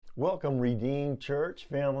Welcome, Redeemed Church,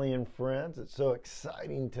 family, and friends. It's so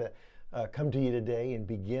exciting to come to you today and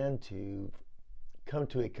begin to come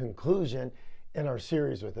to a conclusion in our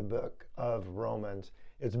series with the book of Romans.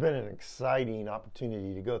 It's been an exciting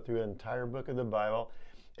opportunity to go through an entire book of the Bible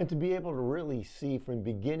and to be able to really see from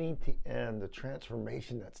beginning to end the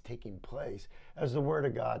transformation that's taking place as the Word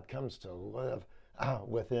of God comes to live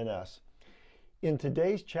within us. In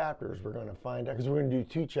today's chapters, we're going to find out, because we're going to do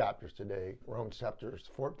two chapters today, Romans chapters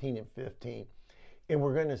 14 and 15, and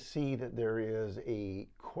we're going to see that there is a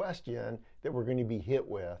question that we're going to be hit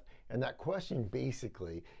with. And that question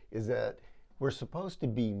basically is that we're supposed to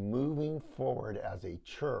be moving forward as a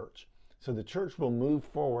church. So the church will move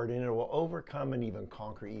forward and it will overcome and even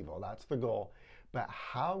conquer evil. That's the goal. But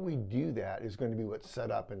how we do that is going to be what's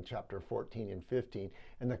set up in chapter 14 and 15.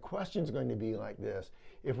 And the question is going to be like this.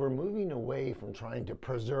 If we're moving away from trying to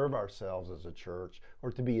preserve ourselves as a church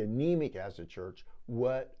or to be anemic as a church,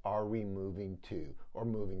 what are we moving to or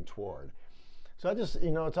moving toward? So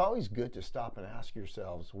it's always good to stop and ask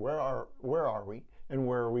yourselves, where are we and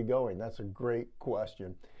where are we going? That's a great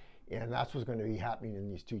question. And that's what's going to be happening in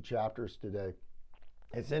these two chapters today.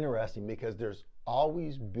 It's interesting because there's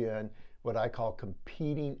always been what I call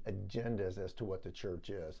competing agendas as to what the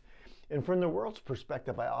church is. And from the world's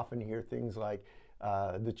perspective, I often hear things like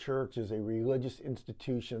the church is a religious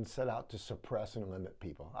institution set out to suppress and limit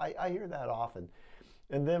people. I hear that often.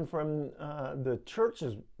 And then from the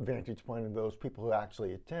church's vantage point of those people who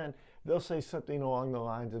actually attend, they'll say something along the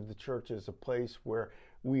lines of the church is a place where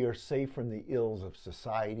we are safe from the ills of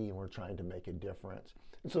society and we're trying to make a difference.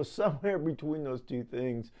 And so somewhere between those two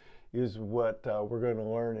things is what we're going to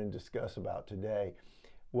learn and discuss about today.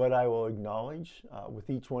 What I will acknowledge with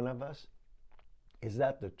each one of us is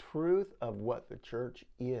that the truth of what the church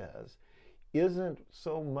is isn't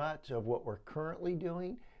so much of what we're currently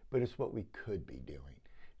doing, but it's what we could be doing.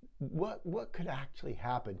 What could actually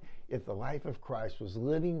happen if the life of Christ was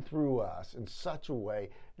living through us in such a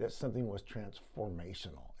way that something was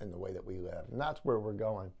transformational in the way that we live? And that's where we're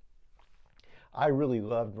going. I really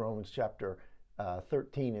loved Romans chapter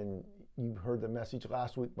 13, and you heard the message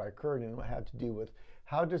last week by Kurt, and it had to do with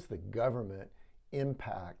how does the government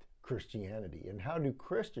impact Christianity and how do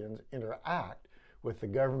Christians interact with the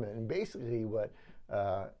government? And basically what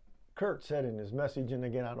Kurt said in his message, and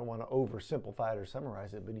again, I don't want to oversimplify it or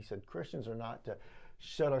summarize it, but he said Christians are not to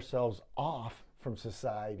shut ourselves off from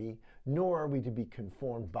society, nor are we to be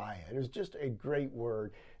conformed by it. It was just a great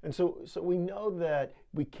word. And so we know that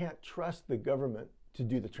we can't trust the government to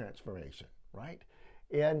do the transformation, right?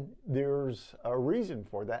 And there's a reason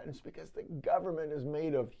for that, and it's because the government is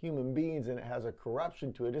made of human beings and it has a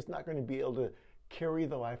corruption to it. It's not going to be able to carry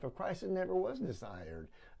the life of Christ. It never was designed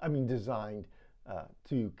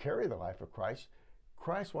to carry the life of Christ.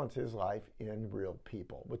 Christ wants his life in real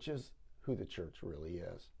people, which is who the church really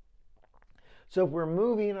is. So if we're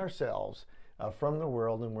moving ourselves from the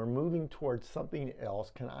world and we're moving towards something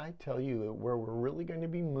else, can I tell you where we're really going to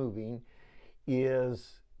be moving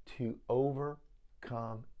is to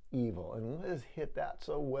overcome evil. And Liz hit that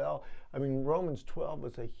so well. I mean, Romans 12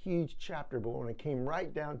 was a huge chapter, but when it came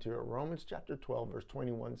right down to it, Romans chapter 12, verse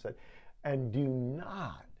 21 said, and do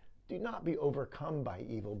not be overcome by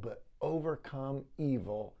evil, but overcome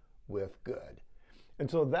evil with good. And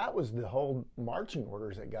so that was the whole marching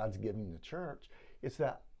orders that God's giving the church. It's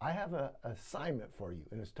that I have an assignment for you,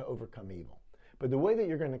 and it's to overcome evil. But the way that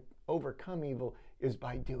you're going to overcome evil is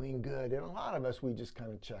by doing good. And a lot of us, we just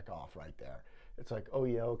kind of check off right there. It's like, oh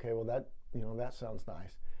yeah, okay, well that sounds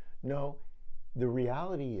nice. No, the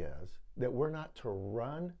reality is that we're not to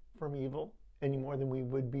run from evil any more than we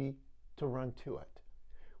would be to run to it.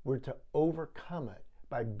 We're to overcome it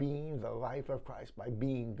by being the life of Christ, by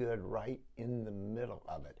being good right in the middle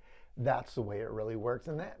of it. That's the way it really works.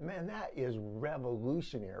 And that is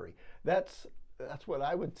revolutionary. That's what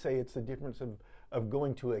I would say. It's the difference of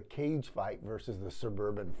going to a cage fight versus the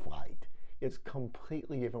suburban fight. It's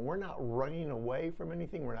completely different. We're not running away from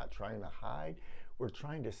anything. We're not trying to hide. We're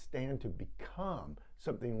trying to stand to become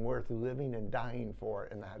something worth living and dying for,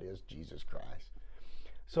 and that is Jesus Christ.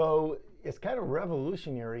 So it's kind of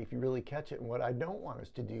revolutionary if you really catch it. And what I don't want us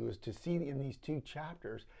to do is to see in these two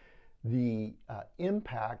chapters the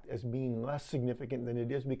impact as being less significant than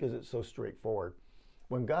it is because it's so straightforward.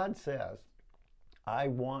 When God says, I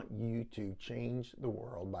want you to change the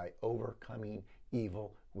world by overcoming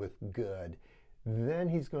evil with good, then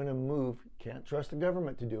he's going to move. Can't trust the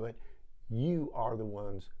government to do it. You are the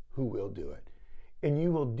ones who will do it. And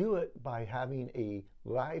you will do it by having a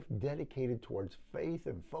life dedicated towards faith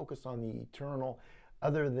and focus on the eternal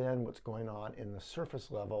other than what's going on in the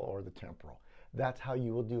surface level or the temporal. That's how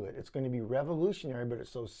you will do it. It's going to be revolutionary, but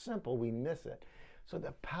it's so simple we miss it. So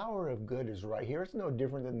the power of good is right here. It's no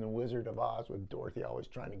different than the Wizard of Oz with Dorothy always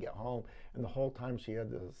trying to get home. And the whole time she had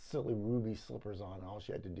the silly ruby slippers on. All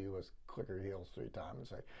she had to do was click her heels 3 times and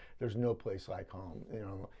say, there's no place like home.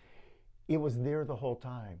 It was there the whole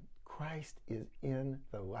time. Christ is in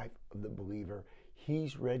the life of the believer.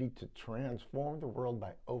 He's ready to transform the world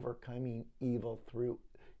by overcoming evil through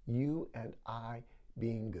you and I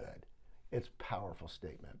being good. It's a powerful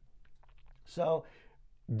statement. So,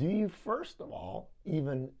 do you first of all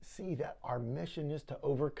even see that our mission is to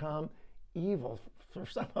overcome evil? For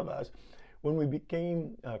some of us, when we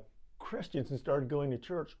became Christians and started going to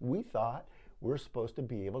church, we thought we're supposed to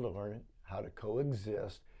be able to learn how to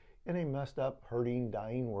coexist in a messed up, hurting,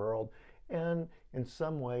 dying world. And in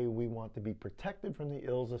some way, we want to be protected from the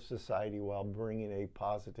ills of society while bringing a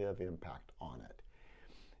positive impact on it.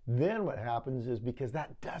 Then what happens is, because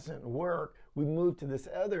that doesn't work, we move to this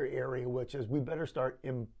other area, which is we better start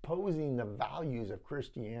imposing the values of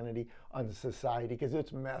Christianity on society because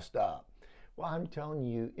it's messed up. Well, I'm telling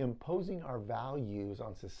you, imposing our values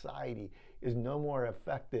on society is no more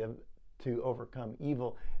effective to overcome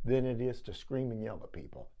evil than it is to scream and yell at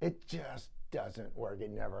people. It just doesn't work.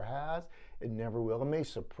 It never has. It never will. It may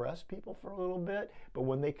suppress people for a little bit, but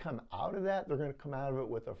when they come out of that, they're going to come out of it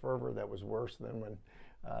with a fervor that was worse than when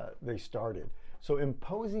they started. So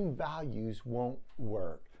imposing values won't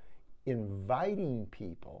work. Inviting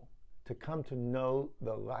people to come to know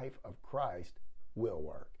the life of Christ will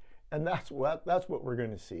work. And that's what we're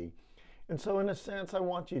going to see. And so in a sense, I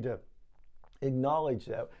want you to acknowledge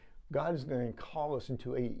that God is going to call us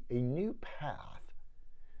into a new path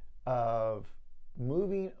of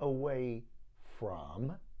moving away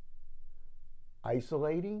from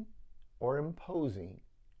isolating or imposing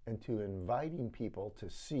and to inviting people to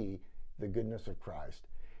see the goodness of Christ.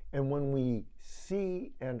 And when we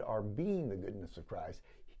see and are being the goodness of Christ,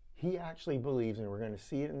 he actually believes, and we're going to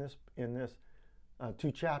see it in this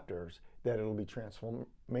 2 chapters, that it'll be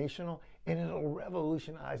transformational and it'll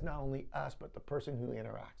revolutionize not only us, but the person who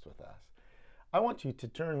interacts with us. I want you to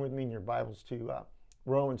turn with me in your Bibles to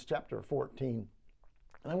Romans chapter 14.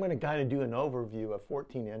 And I'm going to kind of do an overview of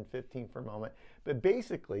 14 and 15 for a moment. But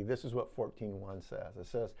basically, this is what 14:1 says. It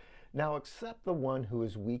says, "Now accept the one who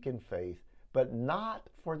is weak in faith, but not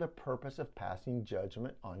for the purpose of passing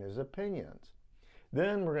judgment on his opinions."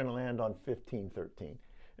 Then we're going to land on 15:13.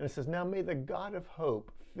 And it says, "Now may the God of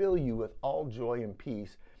hope fill you with all joy and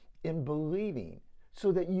peace in believing,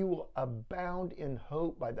 so that you will abound in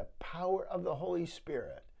hope by the power of the Holy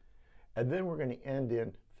Spirit." And then we're going to end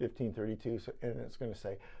in 15:32, and it's going to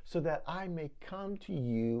say, "So that I may come to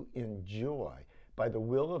you in joy by the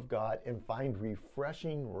will of God and find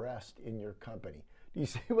refreshing rest in your company." Do you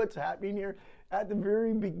see what's happening here? At the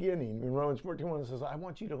very beginning, in Romans 14:1, it says, I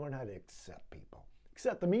want you to learn how to accept people.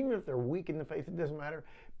 Accept them, even if they're weak in the faith, it doesn't matter.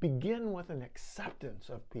 Begin with an acceptance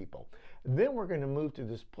of people. Then we're going to move to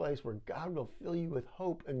this place where God will fill you with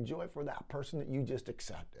hope and joy for that person that you just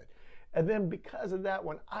accepted. And then because of that,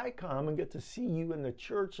 when I come and get to see you in the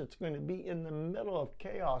church that's going to be in the middle of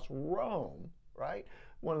chaos, Rome, right?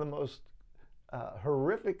 One of the most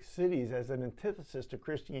horrific cities as an antithesis to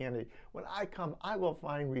Christianity. When I come, I will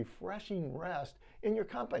find refreshing rest in your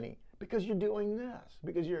company because you're doing this,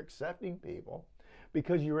 because you're accepting people,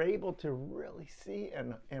 because you're able to really see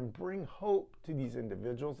and bring hope to these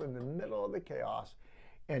individuals in the middle of the chaos.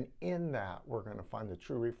 And in that, we're going to find the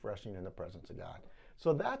true refreshing in the presence of God.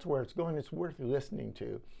 So that's where it's going. It's worth listening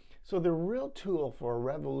to. So the real tool for a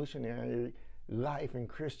revolutionary life in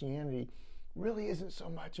Christianity really isn't so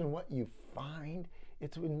much in what you find,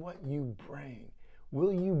 it's in what you bring.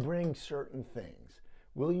 Will you bring certain things?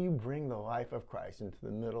 Will you bring the life of Christ into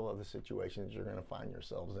the middle of the situations you're going to find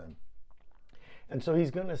yourselves in? And so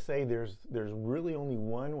he's going to say there's really only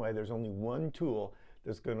one way, there's only one tool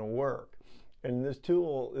that's going to work. And this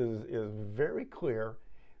tool is very clear.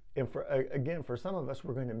 And for some of us,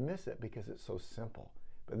 we're going to miss it because it's so simple.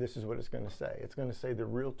 But this is what it's going to say. It's going to say the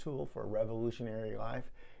real tool for a revolutionary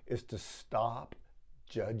life is to stop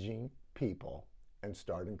judging people and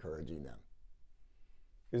start encouraging them.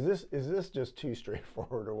 Is this just too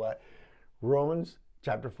straightforward or what? Romans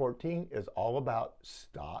chapter 14 is all about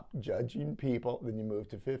stop judging people. Then you move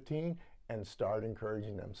to 15 and start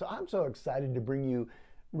encouraging them. So I'm so excited to bring you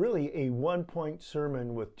really a one-point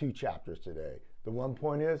sermon with 2 chapters today. The one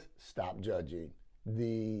point is stop judging.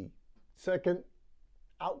 The second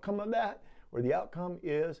outcome of that, or the outcome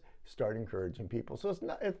is start encouraging people. So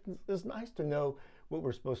it's nice to know what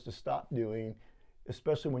we're supposed to stop doing,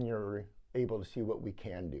 especially when you're able to see what we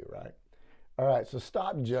can do, right? All right, so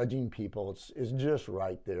stop judging people. It's just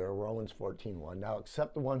right there, Romans 14:1. Now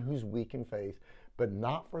accept the one who's weak in faith, but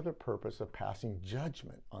not for the purpose of passing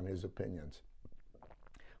judgment on his opinions.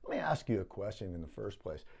 Let me ask you a question in the first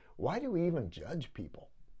place. Why do we even judge people?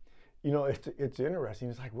 You know, it's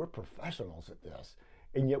interesting. It's like we're professionals at this,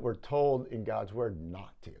 and yet we're told in God's word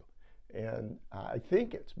not to. And I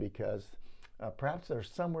think it's because perhaps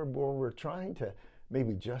there's somewhere where we're trying to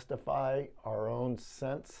maybe justify our own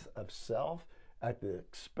sense of self at the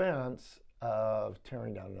expense of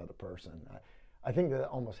tearing down another person. I think that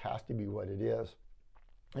almost has to be what it is.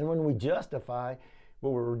 And when we justify,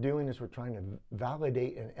 what we're doing is we're trying to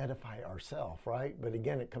validate and edify ourselves, right? But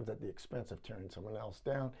again, it comes at the expense of tearing someone else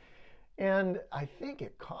down. And I think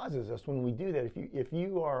it causes us when we do that. If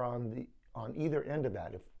you are on either end of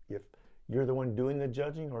that, if you're the one doing the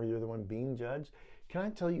judging or you're the one being judged, can I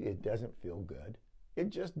tell you it doesn't feel good? It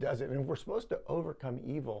just doesn't. And if we're supposed to overcome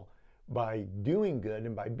evil by doing good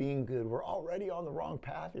and by being good, we're already on the wrong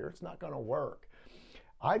path here. It's not going to work.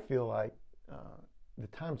 I feel like the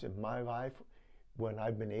times in my life when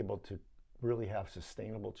I've been able to really have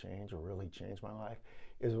sustainable change or really change my life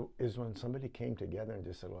is when somebody came together and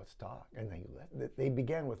just said, let's talk. And they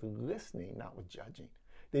began with listening, not with judging.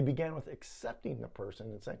 They began with accepting the person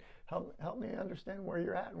and saying, help me understand where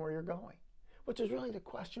you're at and where you're going, which is really the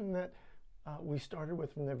question that we started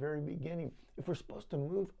with from the very beginning. If we're supposed to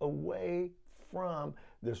move away from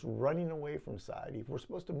this running away from society, if we're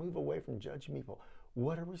supposed to move away from judging people,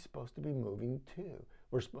 what are we supposed to be moving to?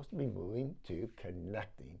 We're supposed to be moving to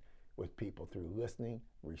connecting with people through listening,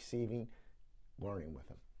 receiving, learning with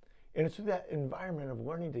them. And it's through that environment of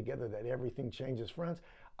learning together that everything changes. Friends,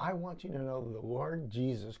 I want you to know that the Lord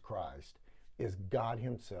Jesus Christ is God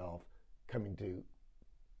himself coming to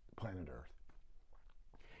planet Earth.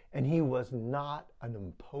 And he was not an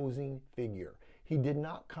imposing figure. He did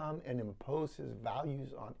not come and impose his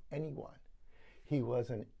values on anyone. He was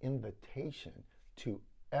an invitation to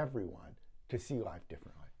everyone to see life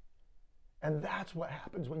differently. And that's what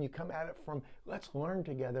happens when you come at it from, let's learn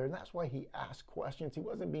together. And that's why he asked questions. He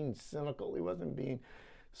wasn't being cynical. He wasn't being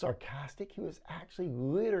sarcastic. He was actually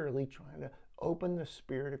literally trying to open the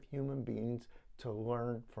spirit of human beings to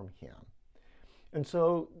learn from him. And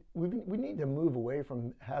so we need to move away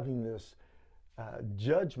from having this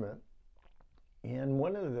judgment. And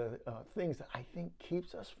one of the things that I think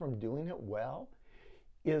keeps us from doing it well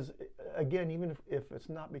is, again, even if it's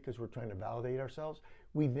not because we're trying to validate ourselves,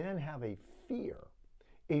 we then have a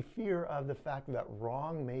fear of the fact that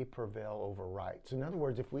wrong may prevail over right. So in other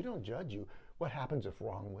words, if we don't judge you, what happens if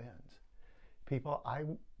wrong wins? People, I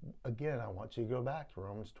want you to go back to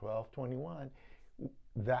Romans 12:21.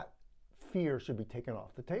 That fear should be taken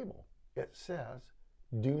off the table. It says,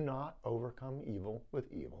 do not overcome evil with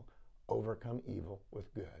evil, overcome evil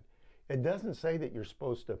with good. It doesn't say that you're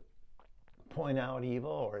supposed to point out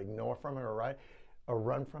evil or ignore from it or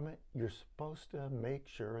run from it. You're supposed to make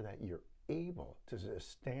sure that you're able to just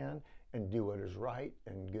stand and do what is right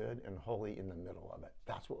and good and holy in the middle of it.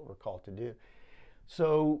 That's what we're called to do.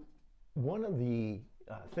 So one of the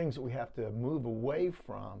things that we have to move away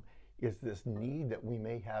from is this need that we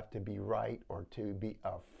may have to be right or to be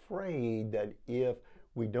afraid that if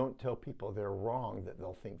we don't tell people they're wrong, that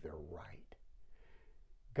they'll think they're right.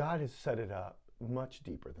 God has set it up much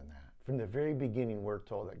deeper than that. From the very beginning, we're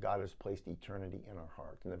told that God has placed eternity in our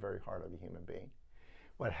hearts, in the very heart of a human being.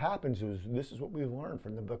 What happens is, this is what we've learned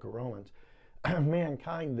from the book of Romans,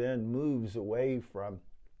 mankind then moves away from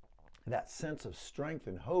that sense of strength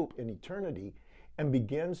and hope in eternity and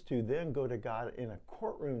begins to then go to God in a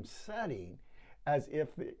courtroom setting as if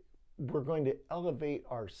we're going to elevate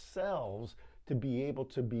ourselves to be able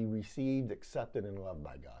to be received, accepted, and loved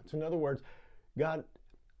by God. So in other words, God,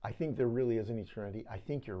 I think there really is an eternity. I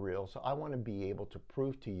think you're real. So I want to be able to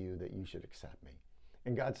prove to you that you should accept me.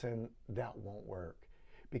 And God's saying that won't work.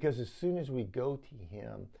 Because as soon as we go to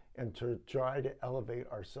him and to try to elevate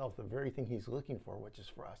ourselves, the very thing he's looking for, which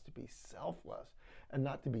is for us to be selfless and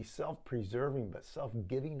not to be self-preserving, but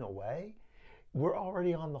self-giving away, we're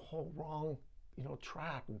already on the whole wrong,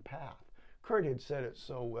 track and path. Kurt had said it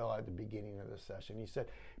so well at the beginning of the session. He said,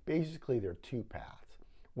 basically there are two paths.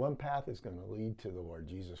 One path is going to lead to the Lord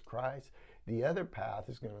Jesus Christ. The other path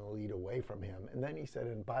is going to lead away from him. And then he said,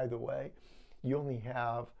 and by the way, you only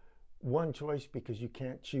have one choice because you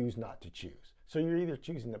can't choose not to choose. So you're either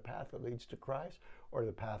choosing the path that leads to Christ or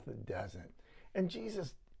the path that doesn't. And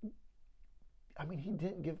Jesus, he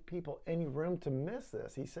didn't give people any room to miss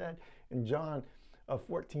this. He said in John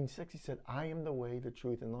 14:6, he said, I am the way, the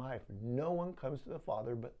truth, and the life. No one comes to the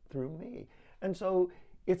Father but through me. And so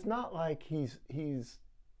it's not like he's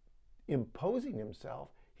imposing himself.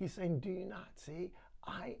 He's saying, do you not see?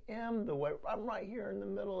 I am the way. I'm right here in the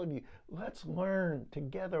middle of you. Let's learn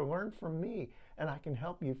together. Learn from me, and I can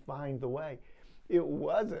help you find the way. It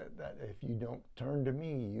wasn't that if you don't turn to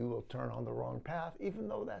me, you will turn on the wrong path, even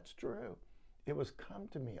though that's true. It was, come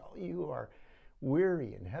to me, all you who are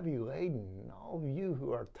weary and heavy laden, and all of you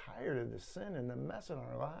who are tired of the sin and the mess in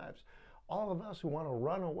our lives. All of us who want to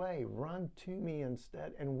run away, run to me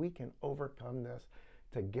instead, and we can overcome this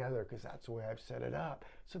together, because that's the way I've set it up,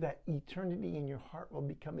 so that eternity in your heart will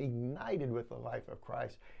become ignited with the life of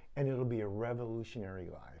Christ, and it'll be a revolutionary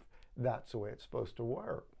life. That's the way it's supposed to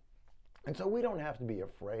work. And so we don't have to be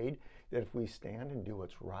afraid that if we stand and do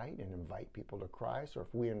what's right and invite people to Christ, or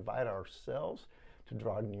if we invite ourselves to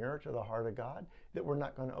draw nearer to the heart of God, that we're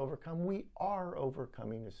not going to overcome. We are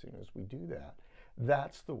overcoming as soon as we do that.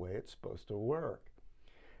 That's the way it's supposed to work.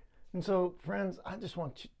 And so, friends, I just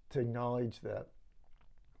want you to acknowledge that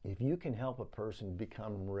if you can help a person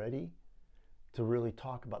become ready to really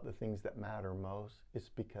talk about the things that matter most, it's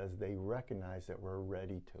because they recognize that we're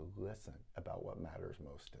ready to listen about what matters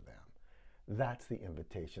most to them. That's the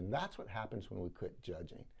invitation. That's what happens when we quit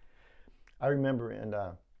judging. I remember in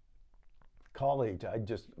college, I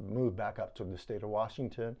just moved back up to the state of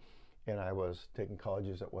Washington, and I was taking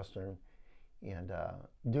colleges at Western and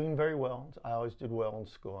doing very well. I always did well in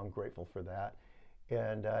school. I'm grateful for that.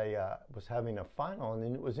 And I was having a final,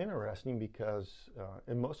 and it was interesting because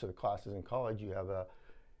in most of the classes in college, you have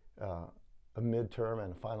a midterm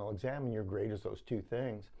and a final exam, and your grade is those two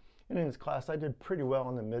things. And in this class, I did pretty well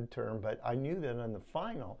on the midterm, but I knew that on the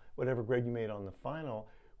final, whatever grade you made on the final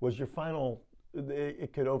was your final.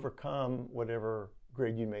 It could overcome whatever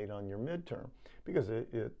grade you made on your midterm, because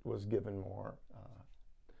it was given more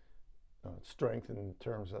strength in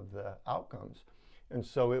terms of the outcomes. And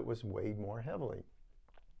so it was weighed more heavily.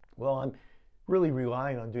 Well, I'm really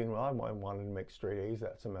relying on doing well. I wanted to make straight A's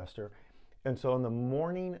that semester. And so on the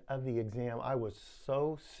morning of the exam, I was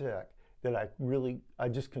so sick that I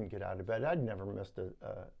just couldn't get out of bed. I'd never missed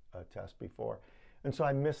a test before. And so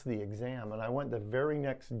I missed the exam. And I went the very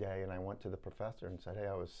next day, and I went to the professor and said, hey,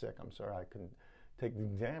 I was sick. I'm sorry I couldn't take the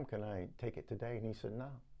exam. Can I take it today? And he said, no,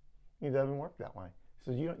 it doesn't work that way.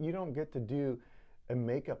 He says, you don't get to do a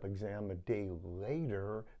makeup exam a day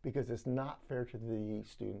later, because it's not fair to the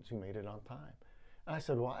students who made it on time. And I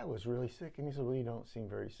said, well, I was really sick. And he said, well, you don't seem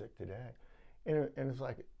very sick today. And it's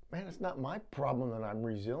like, man, it's not my problem that I'm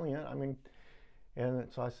resilient. I mean, and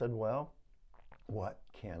so I said, well, what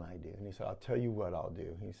can I do? And he said, I'll tell you what I'll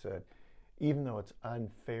do. He said, even though it's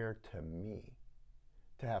unfair to me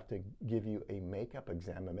to have to give you a makeup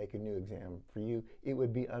exam and make a new exam for you, it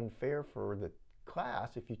would be unfair for the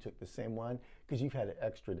class if you took the same one, because you've had an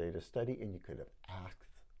extra day to study, and you could have asked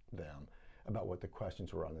them about what the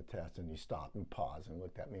questions were on the test, and you stopped and paused and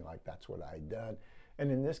looked at me like that's what I had done.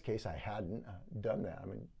 And in this case, I hadn't done that. I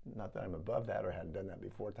mean, not that I'm above that or hadn't done that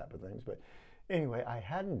before type of things, but anyway, I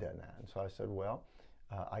hadn't done that. And so I said, well,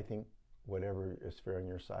 I think whatever is fair on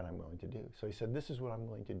your side, I'm willing to do. So he said, this is what I'm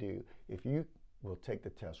willing to do. If you will take the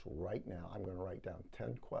test right now, I'm going to write down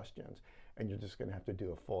 10 questions, and you're just going to have to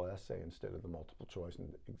do a full essay instead of the multiple choice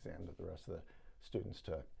exam that the rest of the students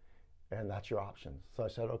took. And that's your options. So I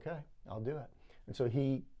said, okay, I'll do it. And so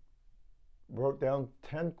he wrote down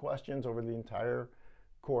 10 questions over the entire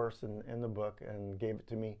course in the book and gave it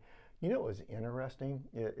to me. You know what was interesting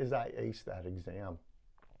is I aced that exam.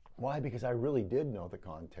 Why? Because I really did know the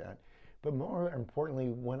content. But more importantly,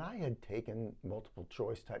 when I had taken multiple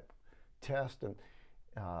choice type test, and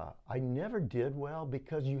I never did well,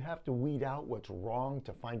 because you have to weed out what's wrong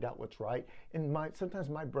to find out what's right. And sometimes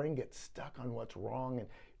my brain gets stuck on what's wrong and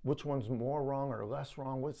which one's more wrong or less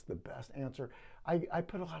wrong, what's the best answer. I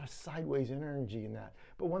put a lot of sideways energy in that.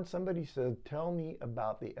 But when somebody said, tell me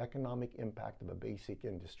about the economic impact of a basic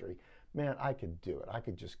industry, man, I could do it. I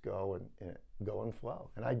could just go and flow.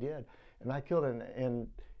 And I did. And I killed it. And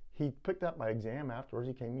he picked up my exam afterwards.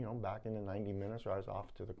 He came, back in 90 minutes, or I was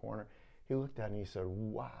off to the corner. He looked at it and he said,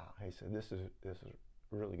 wow. He said, this is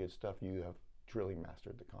really good stuff. You have truly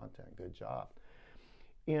mastered the content. Good job.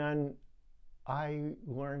 And I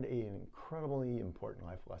learned an incredibly important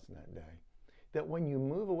life lesson that day. That when you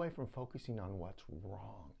move away from focusing on what's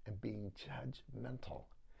wrong and being judgmental,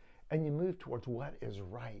 and you move towards what is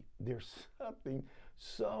right, there's something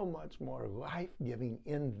so much more life-giving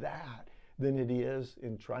in that than it is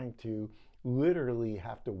in trying to literally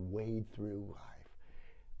have to wade through life.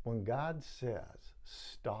 When God says,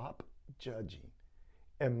 stop judging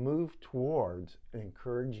and move towards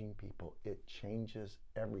encouraging people, it changes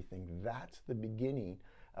everything. That's the beginning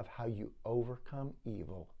of how you overcome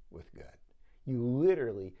evil with good. You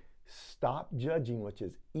literally stop judging, which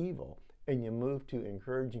is evil, and you move to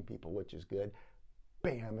encouraging people, which is good,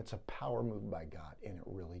 bam, it's a power move by God, and it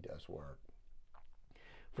really does work.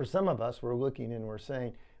 For some of us, we're looking and we're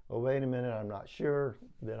saying, well, wait a minute, I'm not sure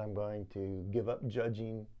that I'm going to give up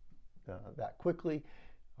judging that quickly.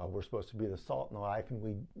 We're supposed to be the salt in the life, and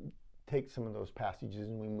we take some of those passages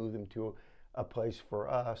and we move them to a place for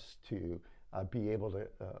us to be able to,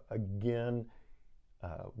 again,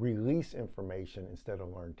 release information instead of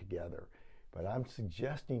learn together. But I'm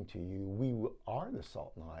suggesting to you, we are the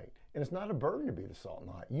salt and light. And it's not a burden to be the salt and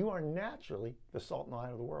light. You are naturally the salt and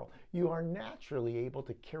light of the world. You are naturally able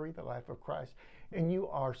to carry the life of Christ. And you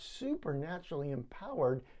are supernaturally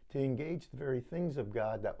empowered to engage the very things of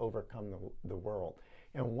God that overcome the world.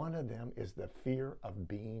 And one of them is the fear of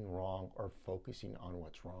being wrong or focusing on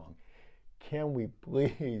what's wrong. Can we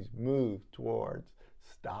please move towards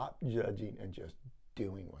stop judging and just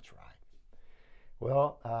doing what's right?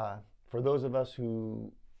 Well, for those of us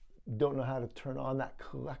who don't know how to turn on that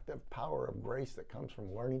collective power of grace that comes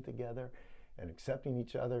from learning together and accepting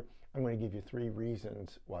each other, I'm going to give you 3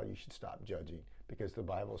 reasons why you should stop judging. Because the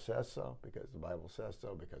Bible says so, because the Bible says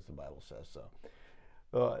so, because the Bible says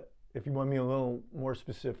so. If you want me a little more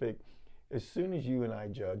specific, as soon as you and I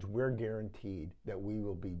judge, we're guaranteed that we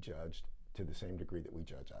will be judged to the same degree that we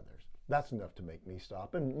judge others. That's enough to make me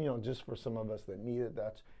stop. And, just for some of us that need it,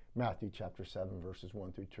 that's Matthew chapter 7, verses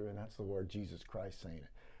 1 through 2, and that's the Lord Jesus Christ saying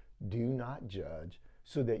it. Do not judge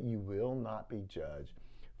so that you will not be judged,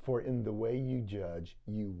 for in the way you judge,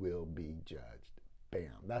 you will be judged.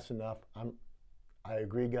 Bam, that's enough. I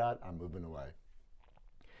agree, God, I'm moving away.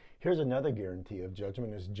 Here's another guarantee of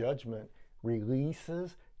judgment is judgment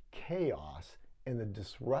releases chaos and the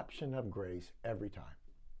disruption of grace every time.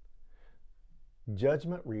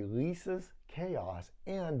 Judgment releases chaos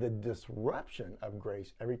and the disruption of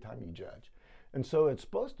grace every time you judge. And so it's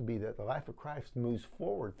supposed to be that the life of Christ moves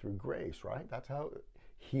forward through grace, right? That's how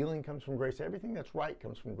healing comes from grace. Everything that's right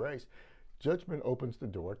comes from grace. Judgment opens the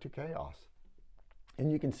door to chaos.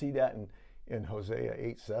 And you can see that in Hosea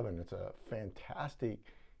 8:7. It's a fantastic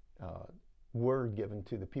word given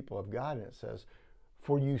to the people of God. And it says,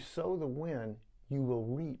 for you sow the wind, you will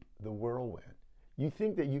reap the whirlwind. You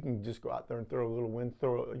think that you can just go out there and throw a little wind,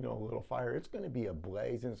 throw a little fire. It's going to be a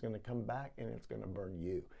blaze, and it's going to come back, and it's going to burn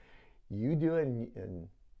you. You do it, and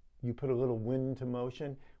you put a little wind into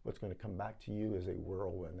motion, what's going to come back to you is a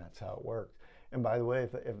whirlwind. That's how it works. And by the way,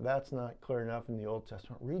 if that's not clear enough in the Old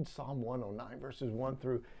Testament, read Psalm 109, verses 1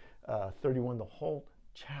 through 31. The whole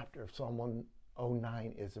chapter of Psalm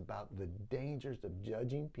 109 is about the dangers of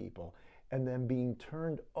judging people and then being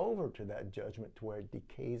turned over to that judgment to where it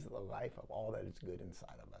decays the life of all that is good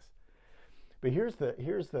inside of us. But here's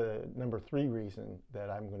the number 3 reason that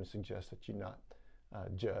I'm going to suggest that you not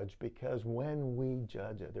judge, because when we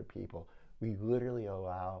judge other people, we literally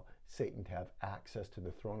allow Satan to have access to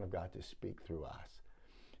the throne of God to speak through us.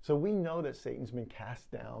 So we know that Satan's been cast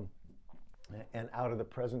down and out of the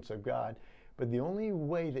presence of God, but the only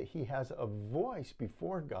way that he has a voice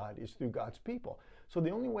before God is through God's people. So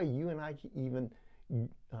the only way you and I can even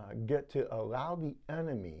get to allow the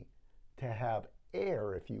enemy to have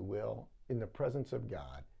air, if you will, in the presence of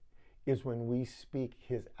God is when we speak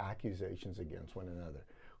his accusations against one another.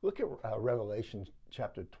 Look at Revelation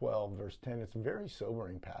chapter 12, verse 10. It's a very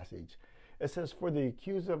sobering passage. It says, for the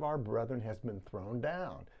accuser of our brethren has been thrown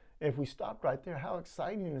down. And if we stop right there, how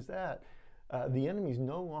exciting is that? The enemy is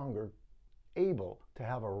no longer able to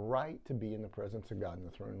have a right to be in the presence of God in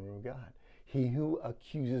the throne room of God. He who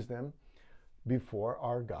accuses them before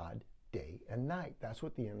our God day and night. That's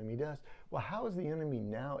what the enemy does. Well, how is the enemy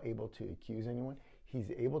now able to accuse anyone?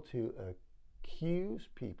 He's able to accuse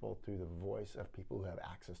people through the voice of people who have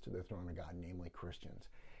access to the throne of God, namely Christians.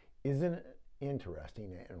 Isn't it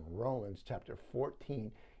interesting that in Romans chapter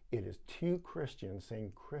 14, it is 2 Christians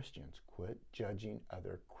saying, Christians, quit judging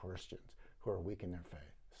other Christians who are weak in their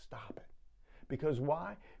faith. Stop it. Because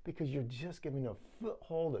why? Because you're just giving a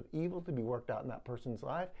foothold of evil to be worked out in that person's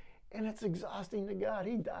life, and it's exhausting to God.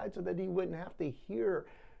 He died so that he wouldn't have to hear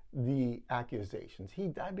the accusations. He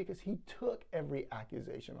died because he took every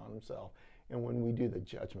accusation on himself. And when we do the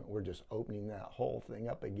judgment, we're just opening that whole thing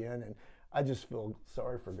up again. And I just feel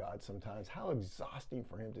sorry for God sometimes. How exhausting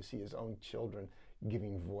for him to see his own children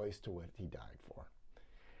giving voice to what he died for.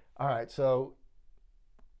 All right, so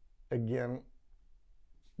again,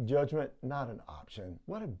 judgment, not an option.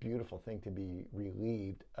 What a beautiful thing to be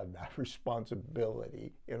relieved of that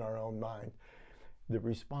responsibility in our own mind. The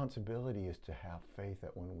responsibility is to have faith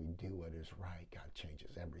that when we do what is right, God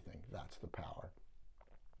changes everything. That's the power.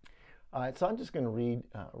 All right, so I'm just going to read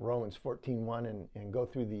Romans 14:1 and go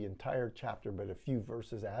through the entire chapter, but a few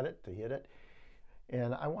verses at it to hit it.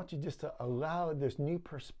 And I want you just to allow this new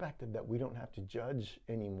perspective that we don't have to judge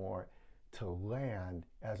anymore to land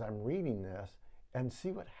as I'm reading this and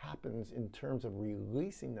see what happens in terms of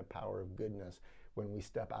releasing the power of goodness when we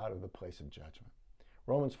step out of the place of judgment.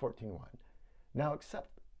 Romans 14:1. Now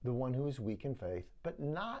accept the one who is weak in faith, but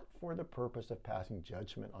not for the purpose of passing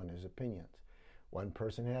judgment on his opinions. One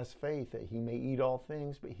person has faith that he may eat all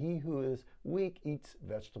things, but he who is weak eats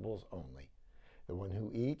vegetables only. The one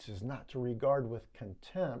who eats is not to regard with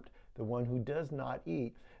contempt the one who does not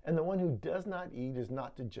eat, and the one who does not eat is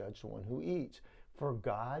not to judge the one who eats, for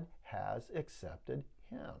God has accepted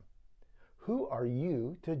him. Who are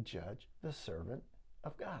you to judge the servant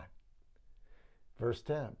of God? Verse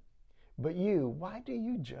 10. But you, why do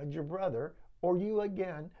you judge your brother? Or you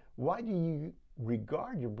again, why do you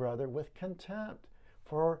regard your brother with contempt?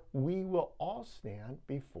 For we will all stand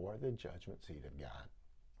before the judgment seat of God.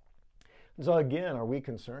 So again, are we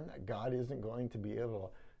concerned that God isn't going to be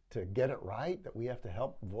able to get it right, that we have to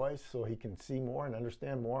help voice so he can see more and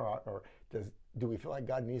understand more? Or do we feel like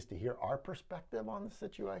God needs to hear our perspective on the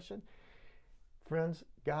situation? Friends,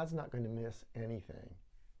 God's not going to miss anything.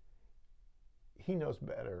 He knows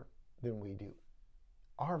better than we do.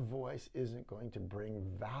 Our voice isn't going to bring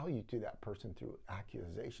value to that person through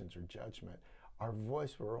accusations or judgment. Our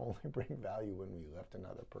voice will only bring value when we lift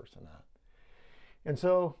another person up. And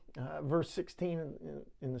so, verse 16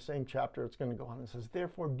 in the same chapter, it's going to go on and says,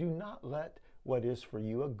 therefore, do not let what is for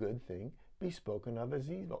you a good thing be spoken of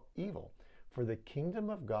as evil. For the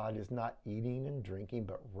kingdom of God is not eating and drinking,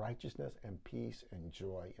 but righteousness and peace and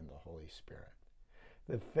joy in the Holy Spirit.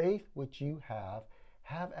 The faith which you have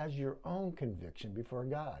as your own conviction before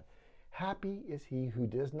God. Happy is he who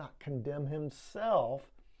does not condemn himself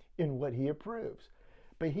in what he approves.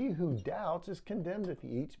 But he who doubts is condemned if he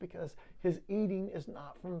eats, because his eating is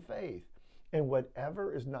not from faith. And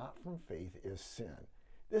whatever is not from faith is sin.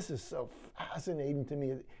 This is so fascinating to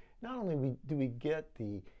me. Not only do we get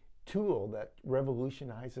the tool that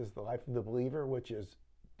revolutionizes the life of the believer, which is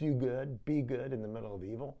do good, be good in the middle of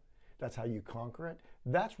evil. That's how you conquer it.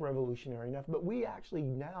 That's revolutionary enough. But we actually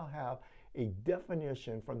now have a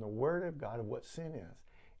definition from the Word of God of what sin is.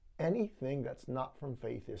 Anything that's not from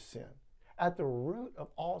faith is sin. At the root of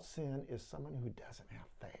all sin is someone who doesn't have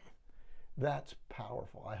faith. That's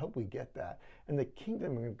powerful. I hope we get that. And the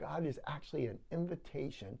kingdom of God is actually an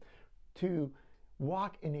invitation to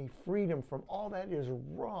walk in a freedom from all that is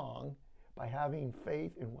wrong by having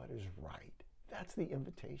faith in what is right. That's the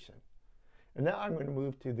invitation. And now I'm going to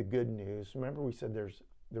move to the good news. Remember, we said there's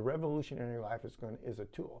the revolutionary life is a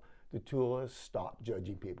tool. The tool is stop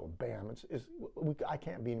judging people. Bam! I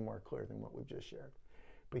can't be any more clear than what we've just shared.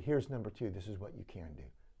 But here's number 2. This is what you can do.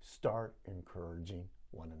 Start encouraging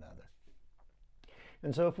one another.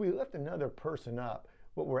 And so if we lift another person up,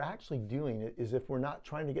 what we're actually doing is, if we're not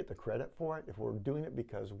trying to get the credit for it, if we're doing it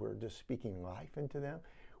because we're just speaking life into them,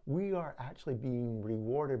 we are actually being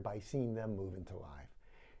rewarded by seeing them move into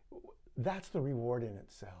life. That's the reward in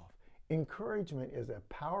itself. Encouragement is a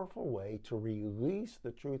powerful way to release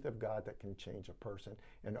the truth of God that can change a person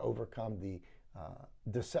and overcome the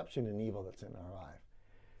deception and evil that's in our life.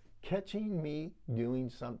 Catching me doing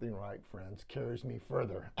something right, friends, carries me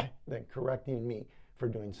further than correcting me for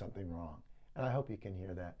doing something wrong. And I hope you can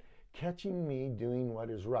hear that. Catching me doing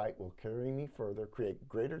what is right will carry me further, create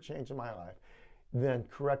greater change in my life than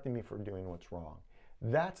correcting me for doing what's wrong.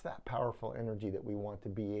 That's that powerful energy that we want to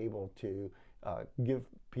be able to give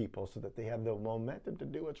people so that they have the momentum to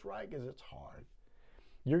do what's right, because it's hard.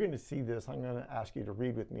 You're going to see this. I'm going to ask you to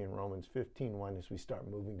read with me in Romans 15:1 as we start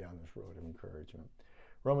moving down this road of encouragement.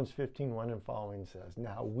 Romans 15:1 and following says,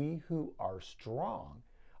 now we who are strong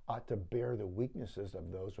ought to bear the weaknesses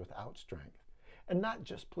of those without strength, and not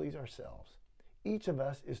just please ourselves. Each of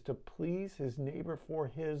us is to please his neighbor for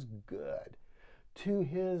his good, to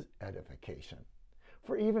his edification.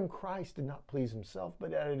 For even Christ did not please himself,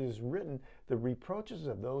 but as it is written, the reproaches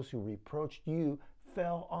of those who reproached you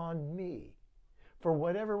fell on me. For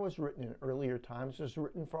whatever was written in earlier times was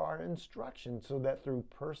written for our instruction, so that through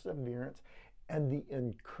perseverance and the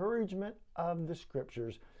encouragement of the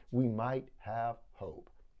scriptures, we might have hope.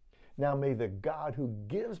 Now may the God who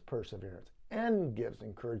gives perseverance and gives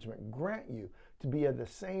encouragement grant you to be of the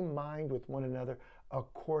same mind with one another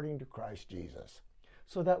according to Christ Jesus,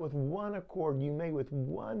 so that with one accord you may with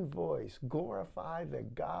one voice glorify the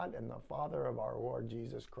God and the Father of our Lord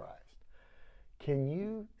Jesus Christ. Can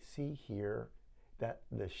you see here that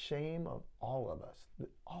the shame of all of us,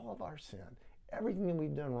 all of our sin, everything that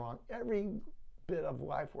we've done wrong, every bit of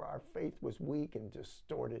life where our faith was weak and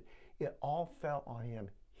distorted, it all fell on him.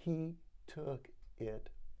 He took it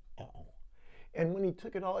all. And when he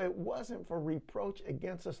took it all, it wasn't for reproach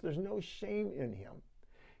against us. There's no shame in him.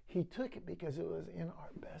 He took it because it was in our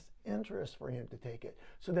best interest for him to take it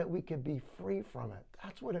so that we could be free from it.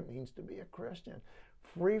 That's what it means to be a Christian.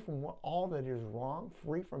 Free from all that is wrong,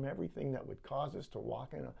 free from everything that would cause us to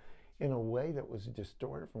walk in a way that was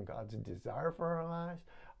distorted from God's desire for our lives,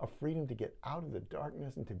 a freedom to get out of the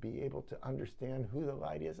darkness and to be able to understand who the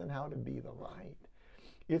light is and how to be the light.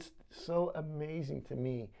 It's so amazing to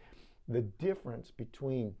me the difference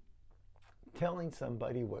between telling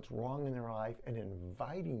somebody what's wrong in their life and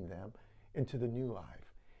inviting them into the new life.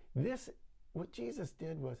 What Jesus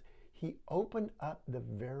did was he opened up the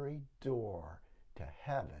very door to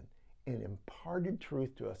heaven and imparted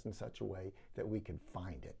truth to us in such a way that we could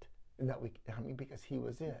find it. And because he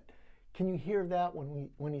was it. Can you hear that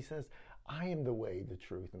when he says, I am the way, the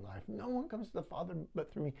truth, and life. No one comes to the Father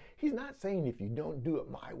but through me. He's not saying if you don't do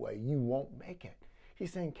it my way, you won't make it.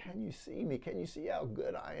 He's saying, can you see me? Can you see how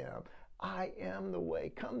good I am? I am the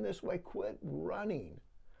way. Come this way. Quit running.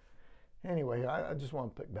 Anyway, I just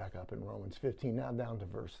want to pick back up in Romans 15, now down to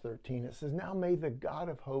verse 13. It says, now may the God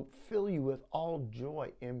of hope fill you with all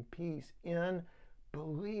joy and peace in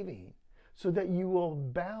believing, so that you will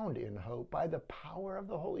abound in hope by the power of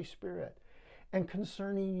the Holy Spirit. And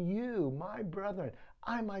concerning you, my brethren,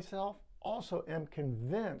 I myself also am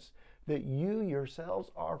convinced that you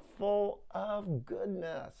yourselves are full of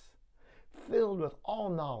goodness, filled with all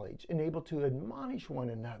knowledge, and able to admonish one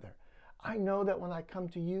another. I know that when I come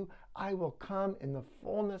to you, I will come in the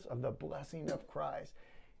fullness of the blessing of Christ.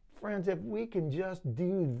 Friends, if we can just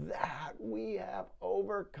do that, we have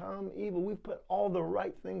overcome evil. We've put all the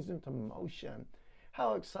right things into motion.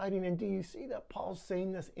 How exciting. And do you see that Paul's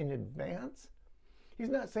saying this in advance? He's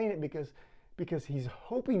not saying it because he's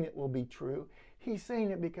hoping it will be true. He's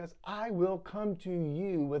saying it because I will come to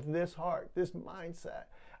you with this heart, this mindset.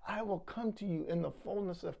 I will come to you in the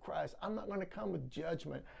fullness of Christ. I'm not going to come with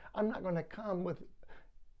judgment. I'm not going to come with,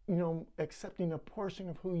 accepting a portion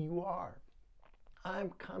of who you are. I'm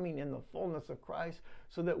coming in the fullness of Christ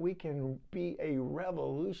so that we can be a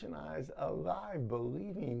revolutionized, alive,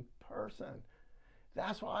 believing person.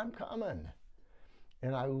 That's why I'm coming.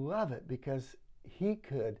 And I love it because he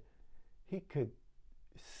could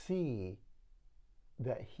see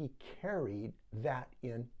that he carried that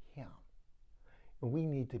in him. And we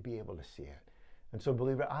need to be able to see it. And so,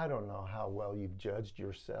 believer, I don't know how well you've judged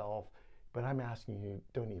yourself, but I'm asking you,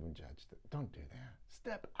 don't even judge. Don't do that.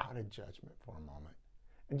 Step out of judgment for a moment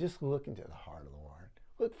and just look into the heart of the Lord.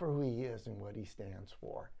 Look for who he is and what he stands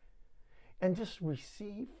for. And just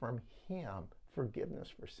receive from him forgiveness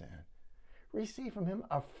for sin. Receive from him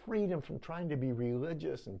a freedom from trying to be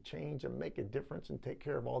religious and change and make a difference and take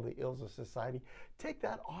care of all the ills of society. Take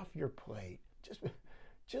that off your plate.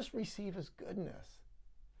 Just receive his goodness.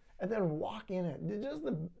 And then walk in it. Just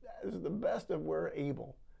as the best of we're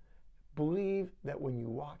able. Believe that when you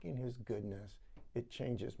walk in his goodness, it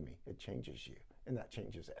changes me. It changes you. And that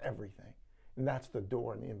changes everything. And that's the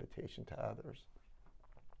door and the invitation to others.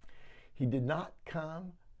 He did not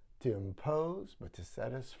come to impose, but to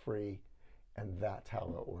set us free. And that's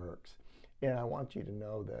how it works. And I want you to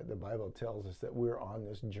know that the Bible tells us that we're on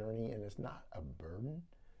this journey, and it's not a burden,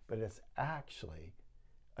 but it's actually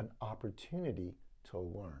an opportunity to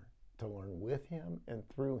learn with him and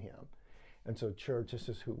through him. And so, church, this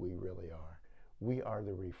is who we really are. We are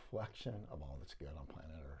the reflection of all that's good on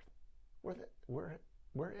planet Earth.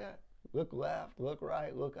 We're it. Look left, look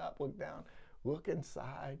right, look up, look down, look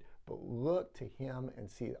inside, but look to him and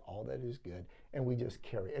see all that is good. And we just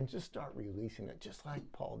carry it and just start releasing it, just like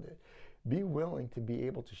Paul did. Be willing to be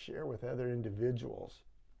able to share with other individuals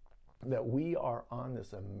that we are on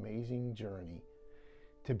this amazing journey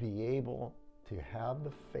to be able to have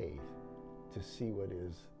the faith to see what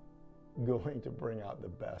is going to bring out the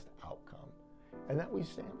best outcome. And that we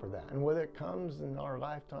stand for that. And whether it comes in our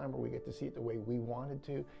lifetime or we get to see it the way we wanted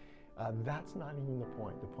to, that's not even the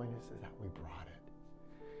point. The point is that we brought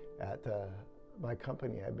it. At my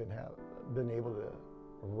company, I've been able to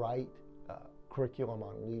write curriculum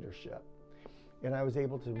on leadership. And I was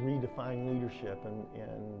able to redefine leadership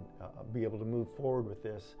and be able to move forward with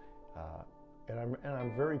this. And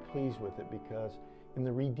I'm very pleased with it because in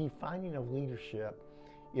the redefining of leadership,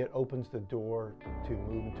 it opens the door to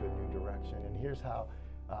move into a new direction. And here's how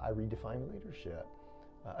I redefine leadership.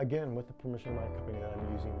 Again, with the permission of my company that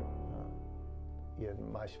I'm using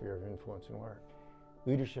in my sphere of influence and work.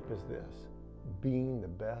 Leadership is this: being the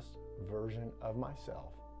best version of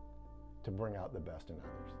myself to bring out the best in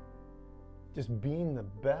others. Just being the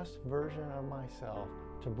best version of myself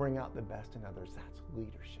to bring out the best in others. That's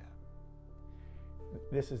leadership.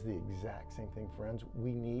 This is the exact same thing, friends.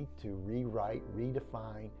 We need to rewrite,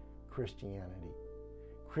 redefine Christianity.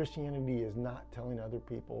 Christianity is not telling other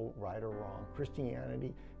people right or wrong.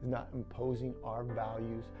 Christianity is not imposing our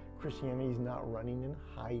values. Christianity is not running and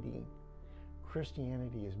hiding.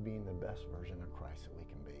 Christianity is being the best version of Christ that we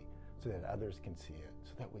can be, so that others can see it,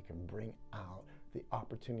 so that we can bring out the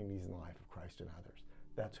opportunities in the life of Christ in others.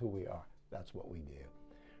 That's who we are. That's what we do.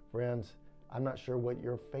 Friends, I'm not sure what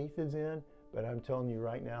your faith is in, but I'm telling you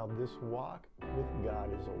right now, this walk with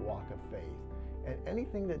God is a walk of faith. And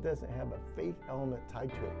anything that doesn't have a faith element tied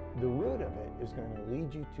to it, the root of it is going to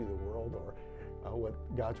lead you to the world, or what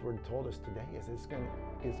God's Word told us today is it's going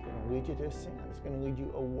to lead you to sin. It's going to lead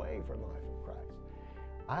you away from the life of Christ.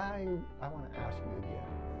 I want to ask you again,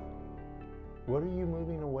 what are you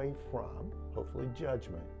moving away from? Hopefully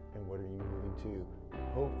judgment. And what are you moving to?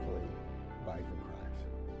 Hopefully life in Christ.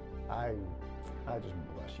 I just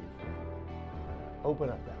bless you, friend. Open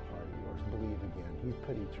up that heart of yours. Believe again. He's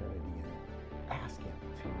put eternity in it. Ask Him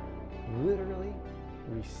to literally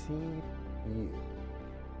receive you.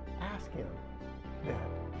 Ask Him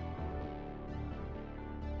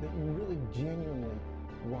that you really genuinely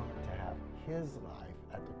want to have His life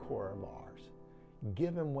at the core of ours.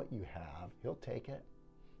 Give Him what you have. He'll take it.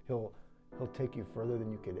 He'll take you further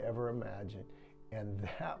than you could ever imagine. And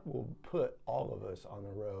that will put all of us on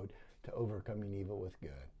the road to overcoming evil with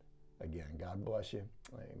good. Again, God bless you.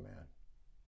 Amen.